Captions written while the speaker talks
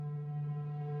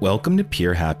Welcome to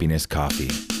Pure Happiness Coffee.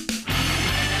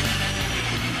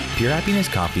 Pure Happiness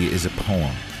Coffee is a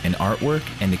poem, an artwork,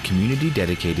 and a community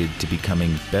dedicated to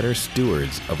becoming better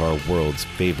stewards of our world's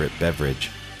favorite beverage.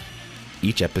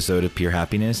 Each episode of Pure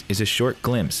Happiness is a short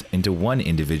glimpse into one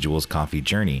individual's coffee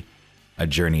journey, a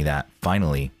journey that,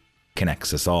 finally,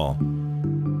 connects us all.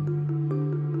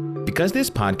 Because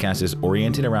this podcast is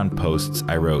oriented around posts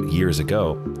I wrote years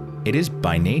ago, it is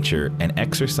by nature an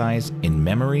exercise in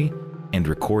memory and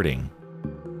recording.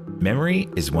 Memory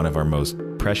is one of our most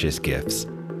precious gifts,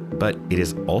 but it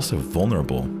is also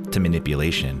vulnerable to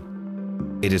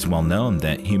manipulation. It is well known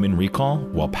that human recall,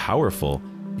 while powerful,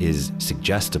 is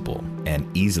suggestible and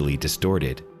easily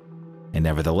distorted. And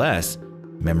nevertheless,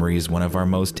 memory is one of our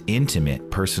most intimate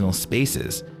personal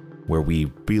spaces where we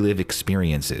relive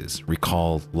experiences,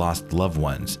 recall lost loved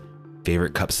ones,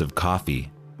 favorite cups of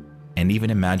coffee, and even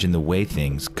imagine the way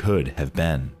things could have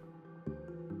been.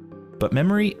 But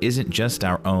memory isn't just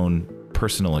our own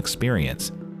personal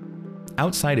experience.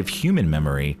 Outside of human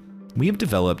memory, we have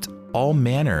developed all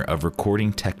manner of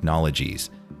recording technologies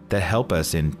that help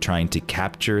us in trying to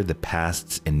capture the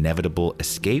past's inevitable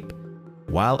escape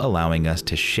while allowing us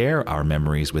to share our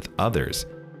memories with others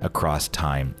across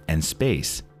time and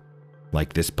space,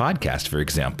 like this podcast, for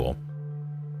example,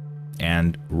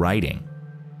 and writing,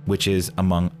 which is,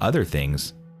 among other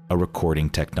things, a recording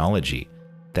technology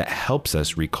that helps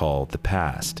us recall the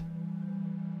past.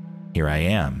 Here I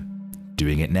am,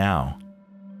 doing it now.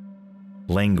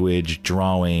 Language,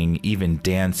 drawing, even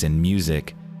dance and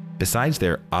music, besides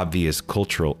their obvious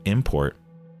cultural import,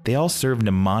 they all serve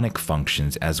mnemonic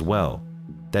functions as well.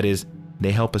 That is,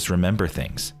 they help us remember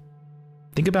things.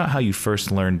 Think about how you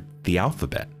first learned the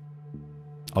alphabet.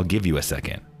 I'll give you a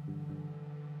second.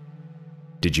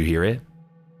 Did you hear it?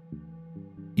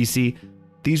 You see,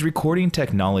 these recording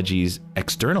technologies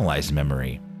externalize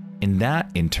memory, and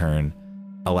that, in turn,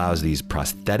 allows these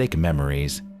prosthetic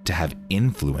memories to have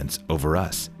influence over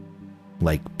us,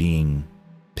 like being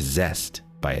possessed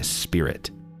by a spirit.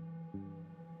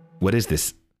 What is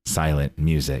this silent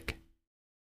music?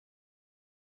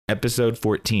 Episode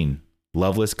 14,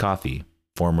 Loveless Coffee,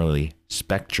 formerly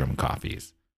Spectrum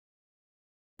Coffees.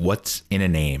 What's in a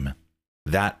name?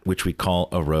 That which we call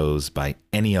a rose by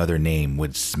any other name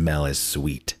would smell as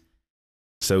sweet.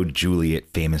 So Juliet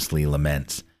famously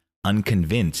laments,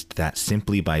 unconvinced that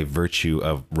simply by virtue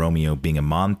of Romeo being a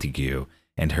Montague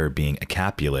and her being a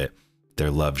Capulet, their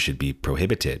love should be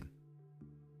prohibited.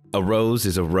 A rose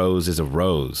is a rose is a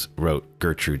rose, wrote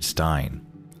Gertrude Stein.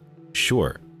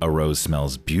 Sure, a rose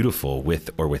smells beautiful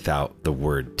with or without the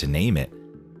word to name it,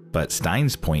 but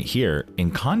Stein's point here,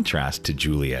 in contrast to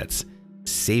Juliet's,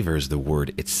 savors the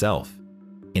word itself,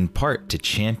 in part to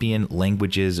champion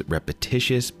language's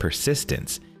repetitious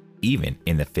persistence, even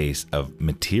in the face of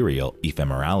material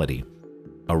ephemerality.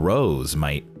 A rose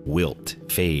might wilt,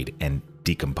 fade, and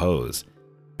decompose,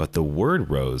 but the word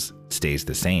rose stays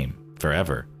the same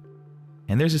forever.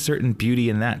 And there's a certain beauty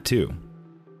in that too.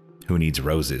 Who needs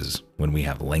roses when we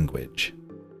have language?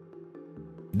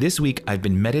 This week, I've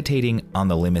been meditating on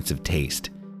the limits of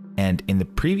taste. And in the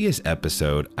previous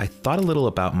episode, I thought a little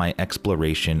about my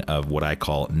exploration of what I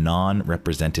call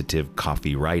non-representative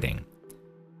coffee writing.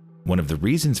 One of the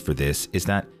reasons for this is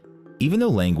that even though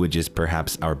language is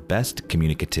perhaps our best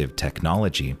communicative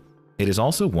technology, it is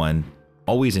also one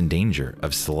always in danger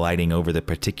of sliding over the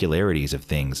particularities of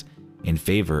things in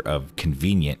favor of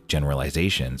convenient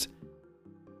generalizations.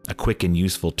 A quick and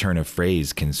useful turn of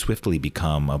phrase can swiftly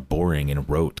become a boring and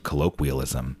rote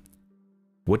colloquialism.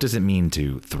 What does it mean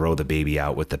to throw the baby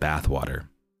out with the bathwater?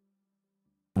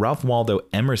 Ralph Waldo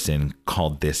Emerson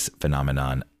called this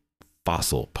phenomenon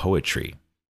fossil poetry,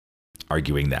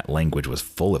 arguing that language was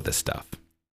full of this stuff,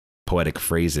 poetic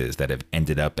phrases that have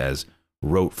ended up as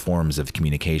rote forms of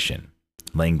communication,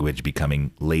 language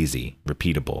becoming lazy,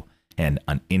 repeatable, and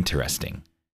uninteresting,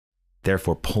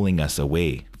 therefore pulling us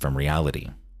away from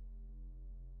reality.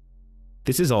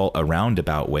 This is all a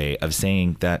roundabout way of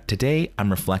saying that today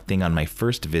I'm reflecting on my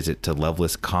first visit to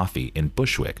Loveless Coffee in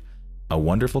Bushwick, a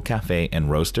wonderful cafe and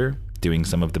roaster doing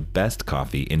some of the best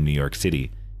coffee in New York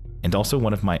City, and also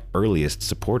one of my earliest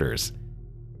supporters.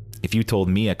 If you told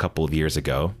me a couple of years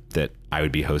ago that I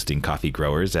would be hosting coffee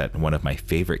growers at one of my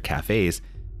favorite cafes,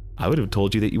 I would have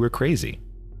told you that you were crazy.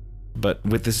 But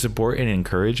with the support and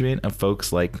encouragement of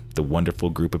folks like the wonderful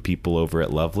group of people over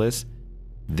at Loveless,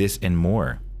 this and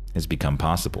more has become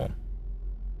possible.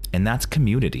 And that's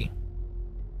community.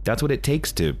 That's what it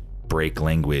takes to break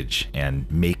language and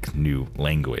make new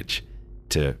language,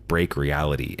 to break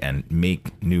reality and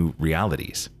make new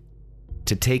realities,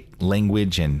 to take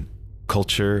language and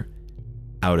culture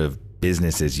out of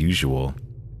business as usual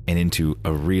and into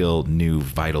a real new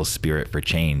vital spirit for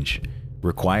change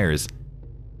requires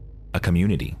a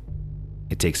community.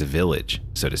 It takes a village,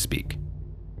 so to speak.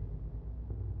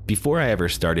 Before I ever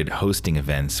started hosting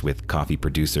events with coffee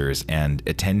producers and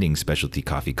attending specialty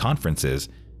coffee conferences,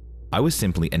 I was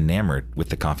simply enamored with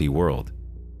the coffee world.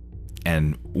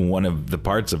 And one of the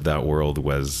parts of that world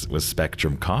was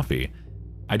Spectrum Coffee.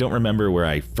 I don't remember where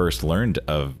I first learned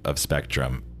of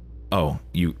Spectrum. Oh,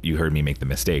 you heard me make the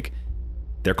mistake.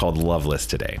 They're called Loveless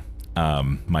today.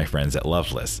 My friends at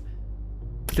Loveless.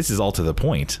 But this is all to the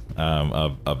point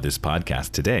of this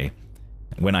podcast today.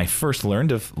 When I first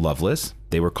learned of Loveless,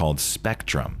 they were called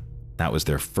Spectrum. That was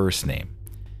their first name.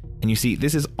 And you see,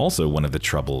 this is also one of the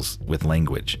troubles with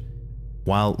language.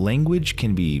 While language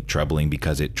can be troubling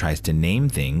because it tries to name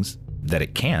things that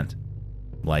it can't,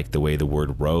 like the way the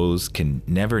word rose can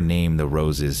never name the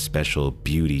rose's special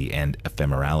beauty and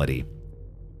ephemerality.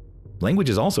 Language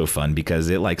is also fun because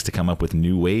it likes to come up with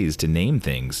new ways to name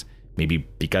things, maybe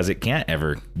because it can't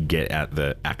ever get at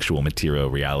the actual material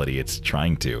reality it's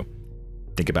trying to.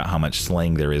 Think about how much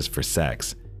slang there is for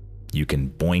sex. You can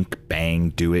boink, bang,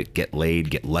 do it, get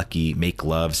laid, get lucky, make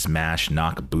love, smash,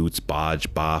 knock, boots, bodge,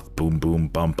 boff, boom, boom,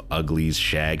 bump, uglies,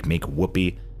 shag, make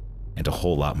whoopee, and a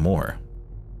whole lot more.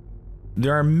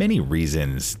 There are many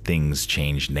reasons things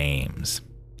change names.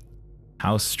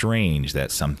 How strange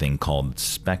that something called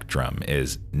Spectrum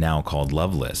is now called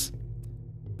Loveless,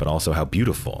 but also how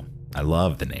beautiful. I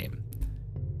love the name.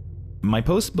 My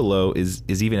post below is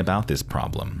even about this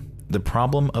problem. The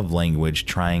problem of language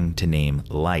trying to name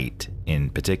light in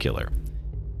particular.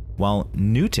 While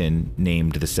Newton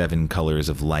named the 7 colors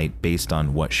of light based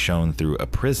on what shone through a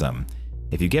prism,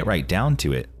 if you get right down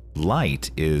to it,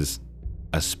 light is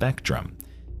a spectrum.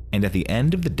 And at the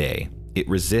end of the day, it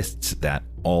resists that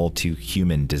all too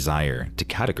human desire to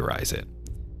categorize it.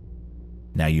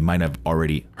 Now, you might have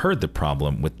already heard the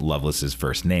problem with Loveless's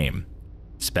first name,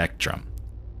 Spectrum.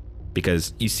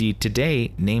 Because you see,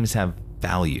 today, names have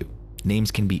value.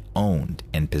 Names can be owned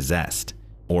and possessed,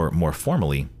 or more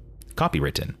formally,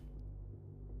 copywritten.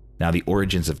 Now, the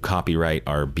origins of copyright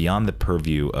are beyond the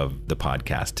purview of the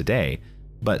podcast today,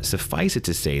 but suffice it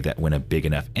to say that when a big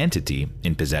enough entity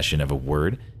in possession of a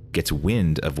word gets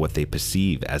wind of what they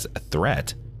perceive as a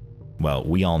threat, well,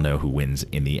 we all know who wins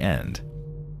in the end.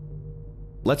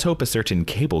 Let's hope a certain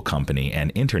cable company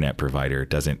and internet provider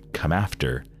doesn't come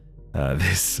after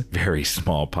this very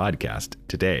small podcast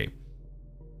today.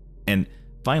 And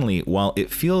finally, while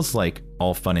it feels like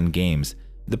all fun and games,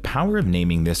 the power of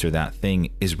naming this or that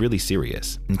thing is really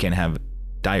serious and can have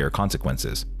dire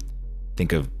consequences.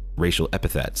 Think of racial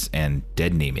epithets and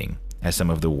dead naming as some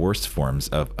of the worst forms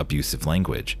of abusive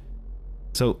language.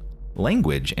 So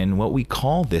language and what we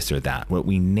call this or that, what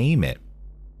we name it,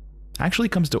 actually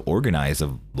comes to organize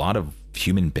a lot of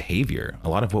human behavior, a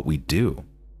lot of what we do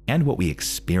and what we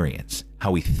experience,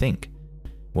 how we think,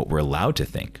 what we're allowed to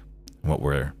think, what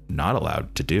we're not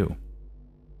allowed to do.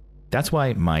 That's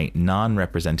why my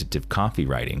non-representative coffee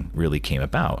writing really came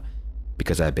about,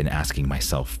 because I've been asking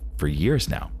myself for years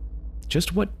now,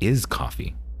 just what is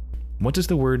coffee? What does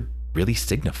the word really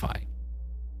signify?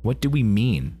 What do we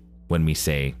mean when we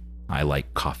say, I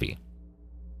like coffee?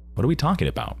 What are we talking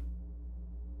about?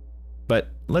 But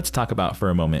let's talk about for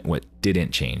a moment what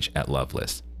didn't change at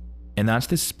Loveless. And that's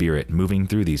the spirit moving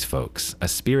through these folks, a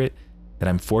spirit that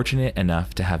I'm fortunate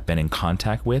enough to have been in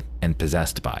contact with and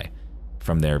possessed by,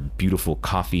 from their beautiful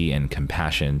coffee and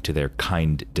compassion to their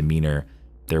kind demeanor,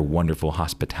 their wonderful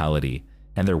hospitality,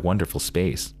 and their wonderful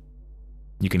space.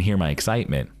 You can hear my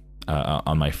excitement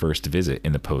on my first visit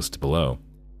in the post below.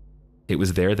 It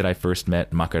was there that I first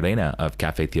met Macarena of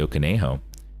Café Tio Conejo.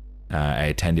 I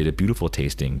attended a beautiful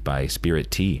tasting by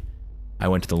Spirit Tea. I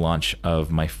went to the launch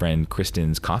of my friend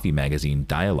Kristen's coffee magazine,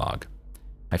 Dialogue.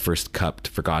 I first cupped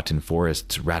Forgotten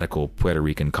Forest's radical Puerto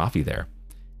Rican coffee there.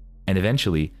 And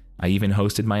eventually, I even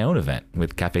hosted my own event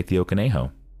with Café Tio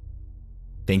Conejo.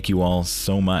 Thank you all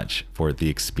so much for the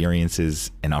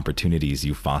experiences and opportunities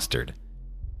you fostered.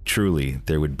 Truly,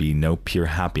 there would be no pure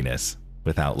happiness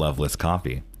without Loveless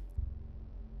Coffee.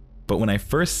 But when I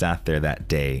first sat there that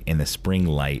day in the spring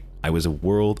light, I was a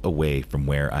world away from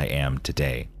where I am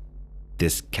today.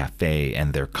 This cafe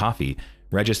and their coffee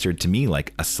registered to me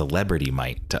like a celebrity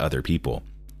might to other people.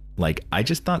 Like, I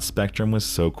just thought Spectrum was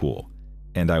so cool.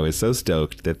 And I was so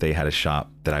stoked that they had a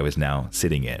shop that I was now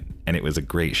sitting in. And it was a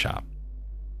great shop.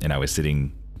 And I was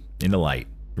sitting in the light,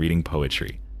 reading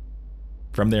poetry.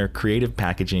 From their creative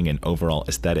packaging and overall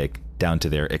aesthetic down to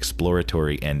their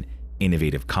exploratory and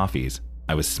innovative coffees,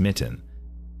 I was smitten.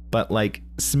 But like,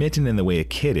 smitten in the way a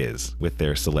kid is with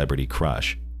their celebrity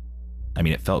crush. I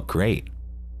mean, it felt great.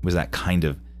 It was that kind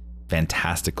of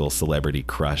fantastical celebrity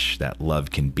crush that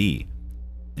love can be,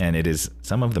 and it is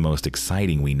some of the most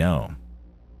exciting we know.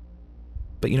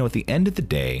 But at the end of the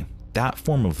day, that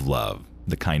form of love,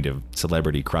 the kind of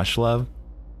celebrity crush love,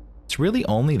 it's really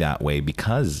only that way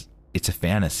because it's a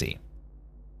fantasy.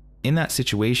 In that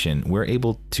situation, we're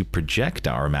able to project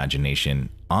our imagination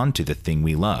onto the thing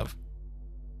we love.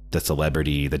 The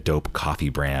celebrity, the dope coffee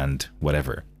brand,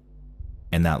 whatever.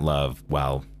 And that love,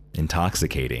 while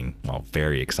intoxicating, while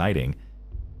very exciting,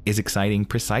 is exciting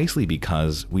precisely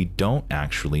because we don't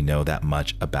actually know that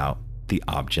much about the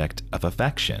object of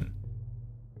affection.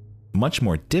 Much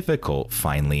more difficult,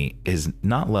 finally, is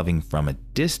not loving from a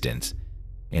distance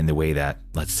in the way that,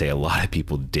 let's say, a lot of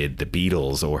people did the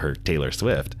Beatles or Taylor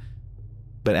Swift,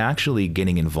 but actually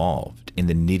getting involved in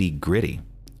the nitty-gritty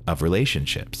of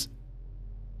relationships.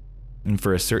 And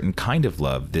for a certain kind of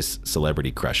love, this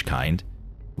celebrity crush kind,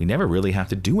 we never really have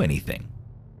to do anything.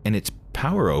 And its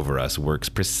power over us works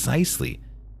precisely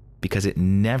because it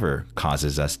never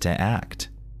causes us to act,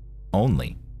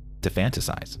 only to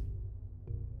fantasize.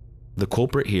 The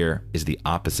culprit here is the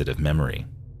opposite of memory,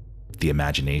 the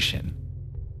imagination.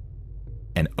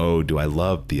 And oh, do I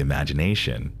love the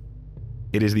imagination.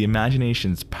 It is the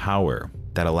imagination's power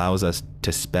that allows us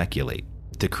to speculate,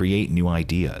 to create new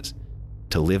ideas,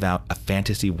 to live out a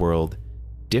fantasy world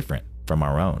different from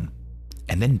our own,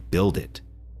 and then build it.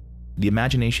 The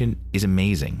imagination is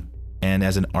amazing, and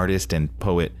as an artist and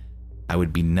poet, I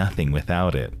would be nothing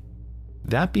without it.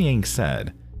 That being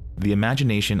said, the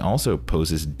imagination also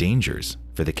poses dangers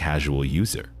for the casual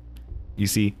user. You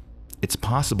see, it's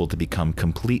possible to become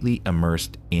completely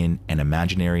immersed in an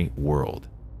imaginary world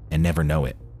and never know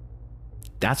it.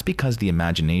 That's because the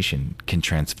imagination can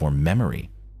transform memory,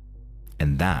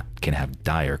 and that can have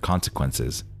dire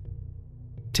consequences.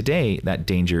 Today, that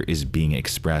danger is being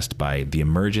expressed by the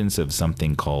emergence of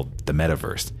something called the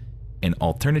metaverse, an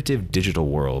alternative digital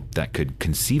world that could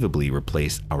conceivably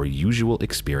replace our usual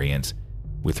experience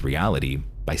with reality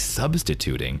by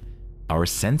substituting our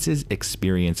senses'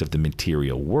 experience of the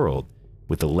material world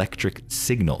with electric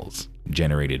signals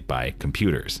generated by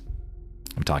computers.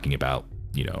 I'm talking about,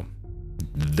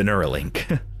 the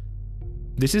Neuralink.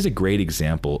 This is a great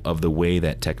example of the way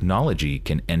that technology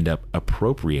can end up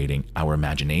appropriating our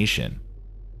imagination.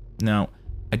 Now,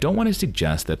 I don't want to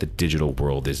suggest that the digital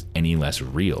world is any less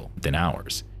real than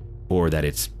ours, or that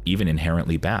it's even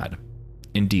inherently bad.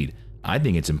 Indeed, I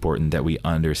think it's important that we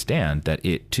understand that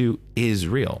it too is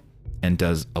real and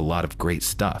does a lot of great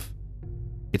stuff.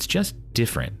 It's just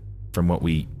different from what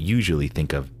we usually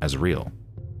think of as real.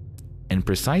 And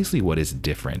precisely what is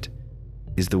different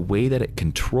is the way that it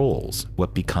controls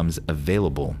what becomes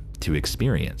available to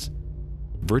experience.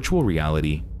 Virtual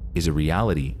reality is a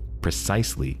reality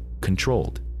precisely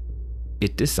controlled.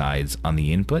 It decides on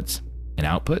the inputs and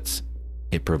outputs,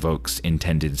 it provokes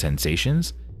intended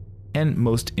sensations, and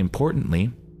most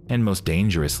importantly, and most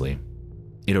dangerously,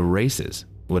 it erases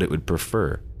what it would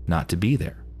prefer not to be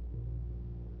there.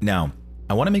 Now,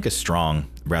 I want to make a strong,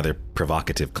 rather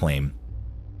provocative claim.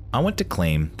 I want to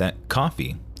claim that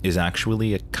coffee is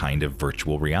actually a kind of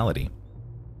virtual reality.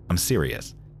 I'm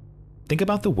serious. Think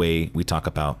about the way we talk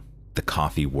about the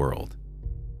coffee world.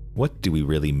 What do we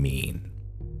really mean?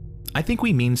 I think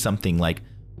we mean something like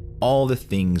all the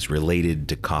things related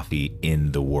to coffee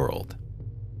in the world.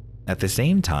 At the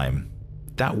same time,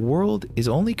 that world is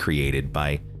only created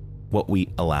by what we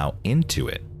allow into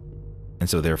it, and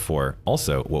so therefore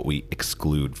also what we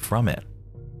exclude from it.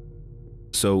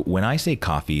 So when I say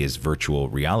coffee is virtual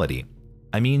reality,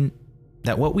 I mean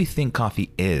that what we think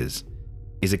coffee is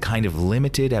a kind of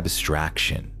limited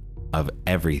abstraction of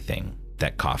everything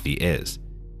that coffee is.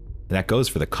 That goes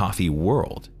for the coffee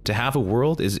world. To have a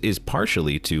world is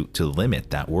partially to limit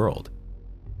that world.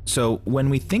 So when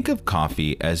we think of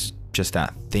coffee as just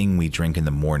that thing we drink in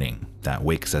the morning that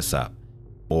wakes us up,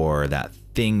 or that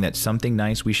thing that's something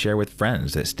nice we share with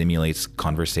friends that stimulates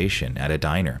conversation at a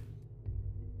diner,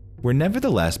 we're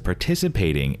nevertheless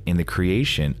participating in the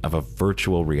creation of a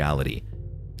virtual reality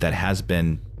that has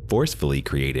been forcefully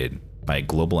created by a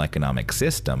global economic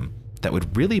system that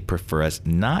would really prefer us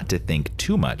not to think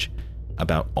too much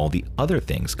about all the other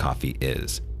things coffee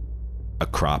is. A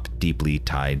crop deeply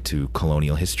tied to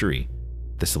colonial history,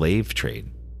 the slave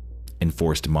trade,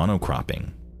 enforced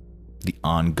monocropping, the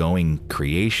ongoing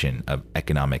creation of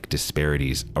economic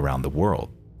disparities around the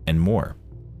world, and more.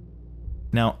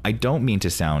 Now, I don't mean to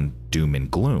sound doom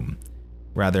and gloom.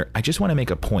 Rather, I just want to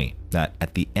make a point that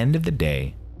at the end of the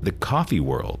day, the coffee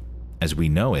world, as we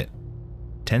know it,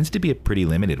 tends to be a pretty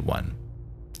limited one.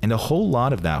 And a whole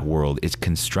lot of that world is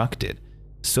constructed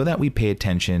so that we pay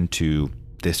attention to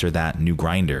this or that new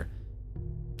grinder,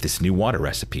 this new water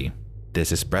recipe,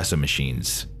 this espresso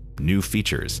machine's new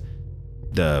features,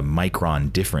 the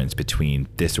micron difference between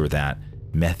this or that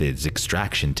method's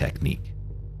extraction technique,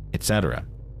 etc.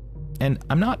 And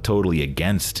I'm not totally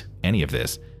against any of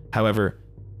this. However,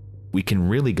 we can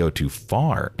really go too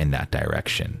far in that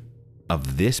direction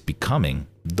of this becoming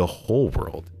the whole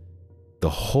world, the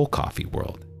whole coffee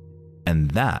world.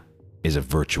 And that is a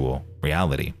virtual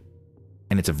reality.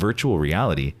 And it's a virtual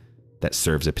reality that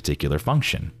serves a particular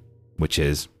function, which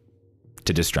is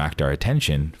to distract our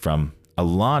attention from a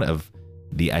lot of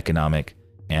the economic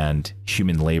and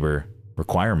human labor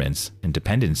requirements and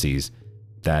dependencies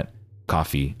that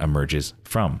coffee emerges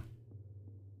from.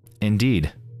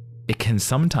 Indeed, it can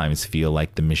sometimes feel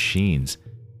like the machines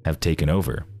have taken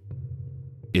over.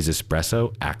 Is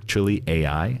espresso actually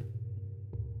AI?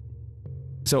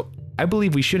 So I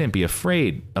believe we shouldn't be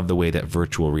afraid of the way that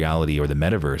virtual reality or the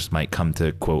metaverse might come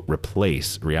to, quote,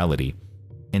 replace reality.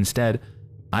 Instead,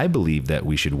 I believe that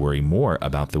we should worry more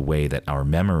about the way that our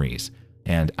memories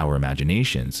and our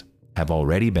imaginations have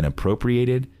already been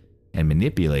appropriated and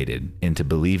manipulated into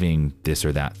believing this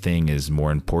or that thing is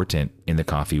more important in the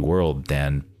coffee world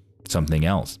than something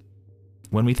else.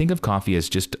 When we think of coffee as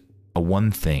just a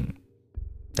one thing,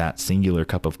 that singular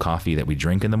cup of coffee that we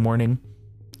drink in the morning,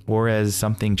 or as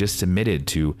something just submitted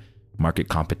to market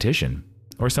competition,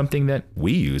 or something that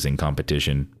we use in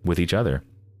competition with each other,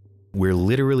 we're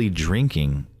literally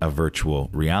drinking a virtual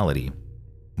reality,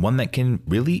 one that can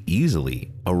really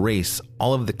easily erase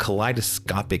all of the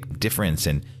kaleidoscopic difference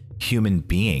in human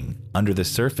being under the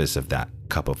surface of that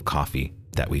cup of coffee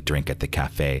that we drink at the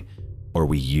cafe, or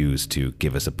we use to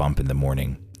give us a bump in the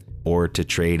morning, or to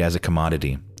trade as a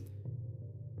commodity.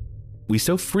 We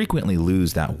so frequently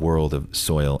lose that world of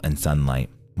soil and sunlight,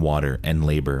 water and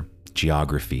labor,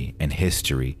 geography and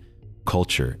history,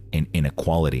 culture and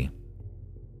inequality.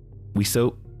 We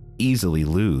so easily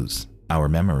lose our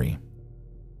memory.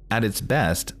 At its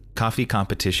best, coffee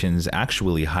competitions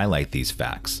actually highlight these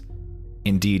facts.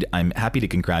 Indeed, I'm happy to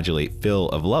congratulate Phil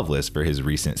of Loveless for his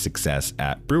recent success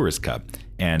at Brewers Cup,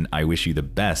 and I wish you the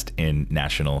best in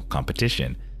national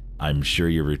competition. I'm sure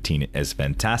your routine is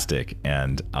fantastic,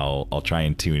 and I'll try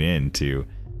and tune in to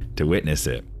witness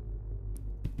it.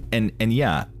 And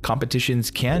yeah,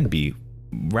 competitions can be,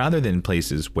 rather than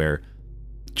places where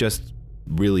just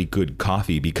really good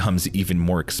coffee becomes even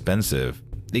more expensive,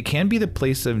 it can be the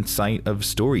place and site of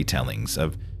storytellings,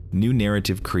 of new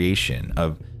narrative creation,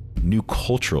 of new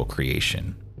cultural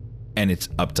creation. And it's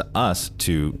up to us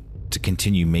to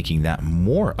continue making that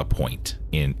more a point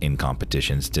in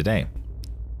competitions today.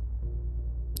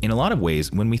 In a lot of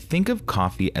ways, when we think of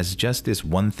coffee as just this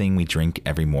one thing we drink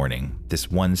every morning,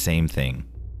 this one same thing,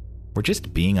 we're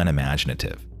just being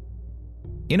unimaginative.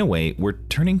 In a way, we're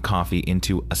turning coffee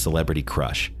into a celebrity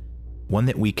crush, one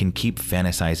that we can keep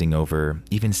fantasizing over,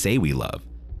 even say we love,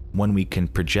 one we can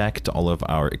project all of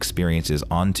our experiences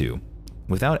onto,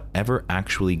 without ever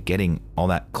actually getting all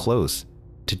that close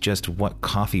to just what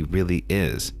coffee really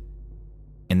is.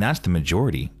 And that's the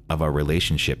majority of our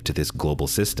relationship to this global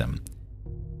system.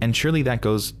 And surely that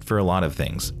goes for a lot of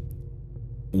things.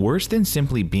 Worse than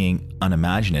simply being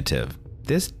unimaginative,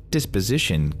 this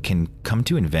disposition can come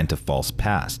to invent a false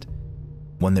past,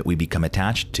 one that we become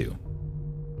attached to.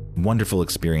 Wonderful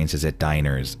experiences at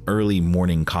diners, early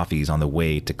morning coffees on the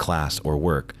way to class or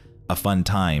work, a fun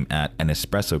time at an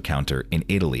espresso counter in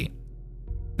Italy.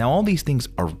 Now, all these things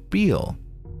are real,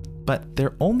 but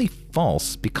they're only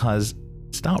false because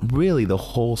it's not really the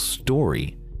whole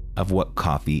story of what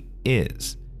coffee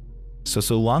is.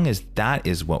 So long as that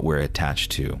is what we're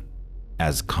attached to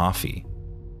as coffee,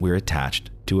 we're attached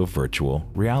to a virtual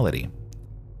reality.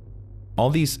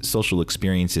 All these social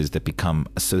experiences that become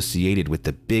associated with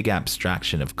the big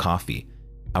abstraction of coffee,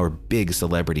 our big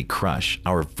celebrity crush,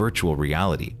 our virtual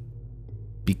reality,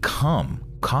 become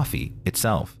coffee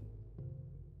itself,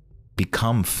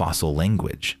 become fossil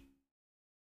language.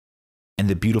 And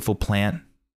the beautiful plant,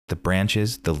 the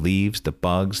branches, the leaves, the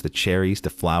bugs, the cherries, the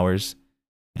flowers,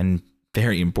 and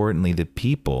very importantly, the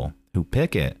people who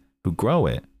pick it, who grow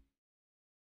it,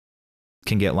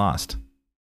 can get lost,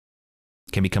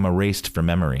 can become erased from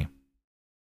memory.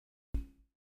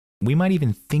 We might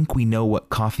even think we know what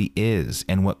coffee is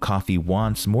and what coffee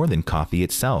wants more than coffee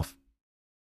itself.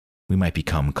 We might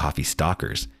become coffee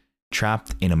stalkers,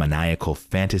 trapped in a maniacal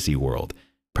fantasy world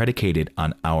predicated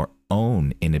on our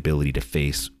own inability to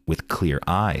face with clear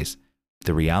eyes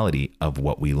the reality of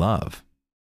what we love.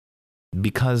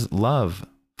 Because love,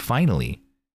 finally,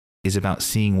 is about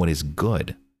seeing what is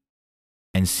good,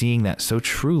 and seeing that so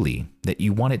truly that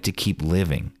you want it to keep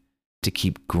living, to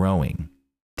keep growing,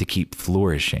 to keep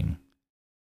flourishing.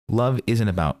 love isn't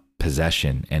about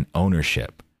possession and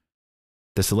ownership.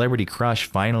 The celebrity crush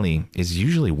finally is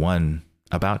usually one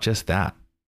about just that.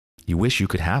 You wish you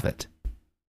could have it.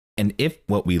 And if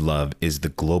what we love is the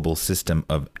global system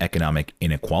of economic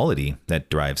inequality that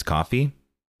drives coffee,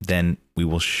 then we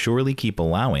will surely keep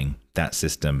allowing that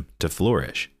system to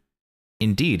flourish.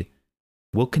 Indeed,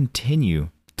 we'll continue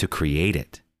to create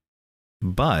it.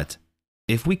 But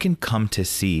if we can come to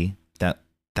see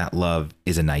that love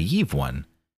is a naive one,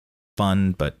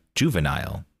 fun but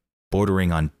juvenile,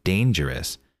 bordering on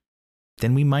dangerous,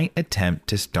 then we might attempt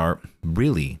to start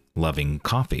really loving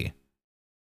coffee.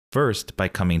 First, by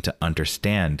coming to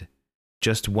understand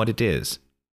just what it is.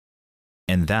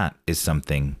 And that is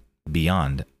something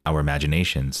beyond our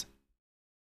imaginations.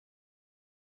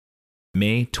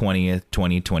 May 20th,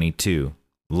 2022,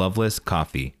 Loveless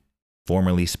Coffee,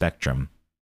 formerly Spectrum.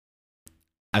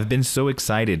 I've been so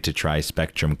excited to try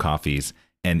Spectrum coffees,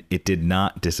 and it did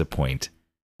not disappoint.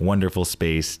 Wonderful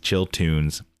space, chill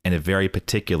tunes, and a very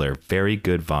particular, very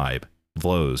good vibe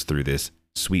flows through this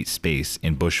sweet space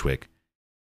in Bushwick.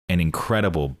 An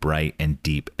incredible bright and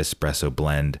deep espresso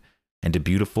blend, and a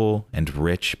beautiful and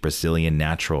rich Brazilian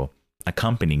natural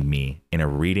accompanying me in a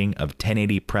reading of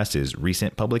 1080 Press's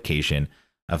recent publication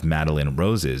of Madeline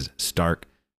Rose's stark,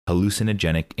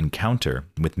 hallucinogenic encounter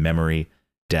with memory,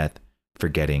 death,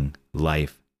 forgetting,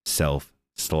 life, self,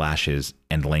 slashes,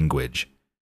 and language.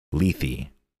 Lethe.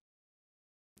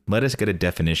 Let us get a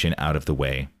definition out of the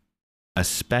way. A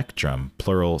spectrum,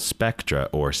 plural spectra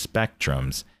or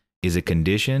spectrums, is a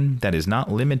condition that is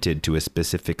not limited to a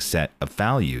specific set of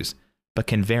values, but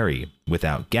can vary,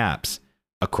 without gaps,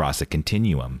 across a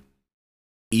continuum.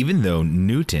 Even though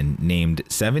Newton named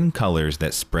 7 colors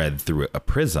that spread through a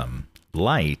prism,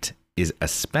 light is a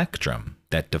spectrum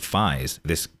that defies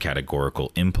this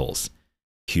categorical impulse,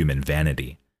 human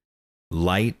vanity.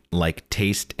 Light, like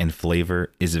taste and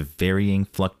flavor, is a varying,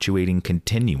 fluctuating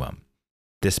continuum.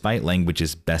 Despite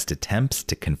language's best attempts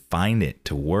to confine it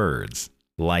to words,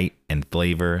 light and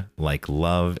flavor, like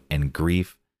love and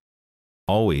grief,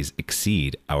 always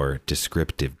exceed our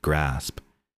descriptive grasp.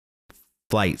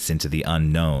 Flights into the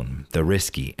unknown, the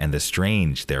risky and the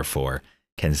strange, therefore,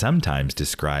 can sometimes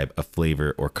describe a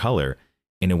flavor or color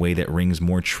in a way that rings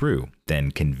more true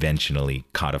than conventionally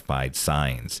codified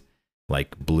signs,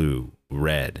 like blue,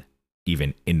 red,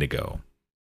 even indigo.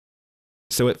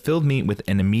 So it filled me with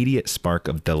an immediate spark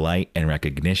of delight and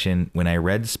recognition when I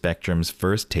read Spectrum's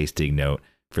first tasting note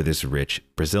for this rich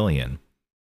Brazilian.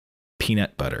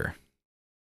 Peanut butter.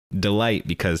 Delight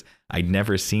because I'd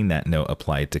never seen that note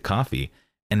applied to coffee,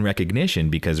 and recognition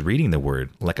because reading the word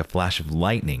like a flash of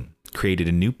lightning created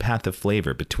a new path of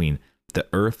flavor between the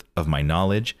earth of my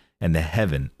knowledge and the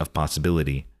heaven of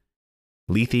possibility.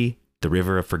 Lethe, the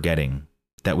river of forgetting,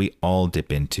 that we all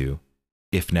dip into,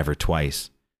 if never twice,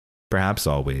 perhaps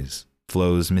always,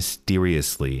 flows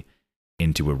mysteriously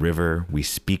into a river we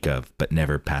speak of but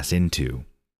never pass into.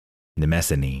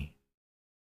 Nemesini.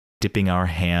 Dipping our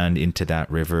hand into that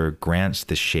river grants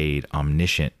the shade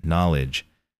omniscient knowledge.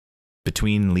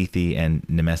 Between Lethe and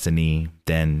Nemesini,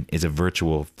 then, is a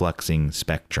virtual fluxing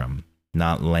spectrum,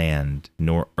 not land,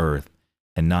 nor earth,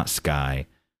 and not sky,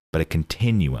 but a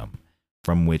continuum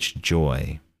from which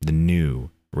joy, the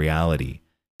new reality,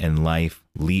 and life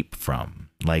leap from,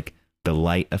 like the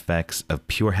light effects of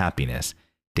pure happiness,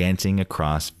 dancing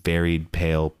across varied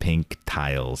pale pink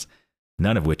tiles,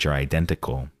 none of which are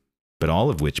identical, but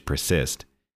all of which persist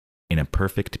in a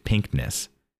perfect pinkness,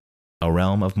 a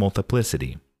realm of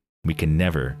multiplicity we can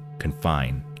never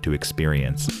confine to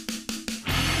experience.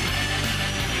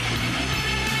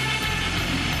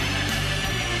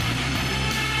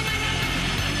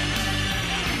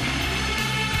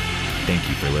 Thank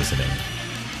you for listening.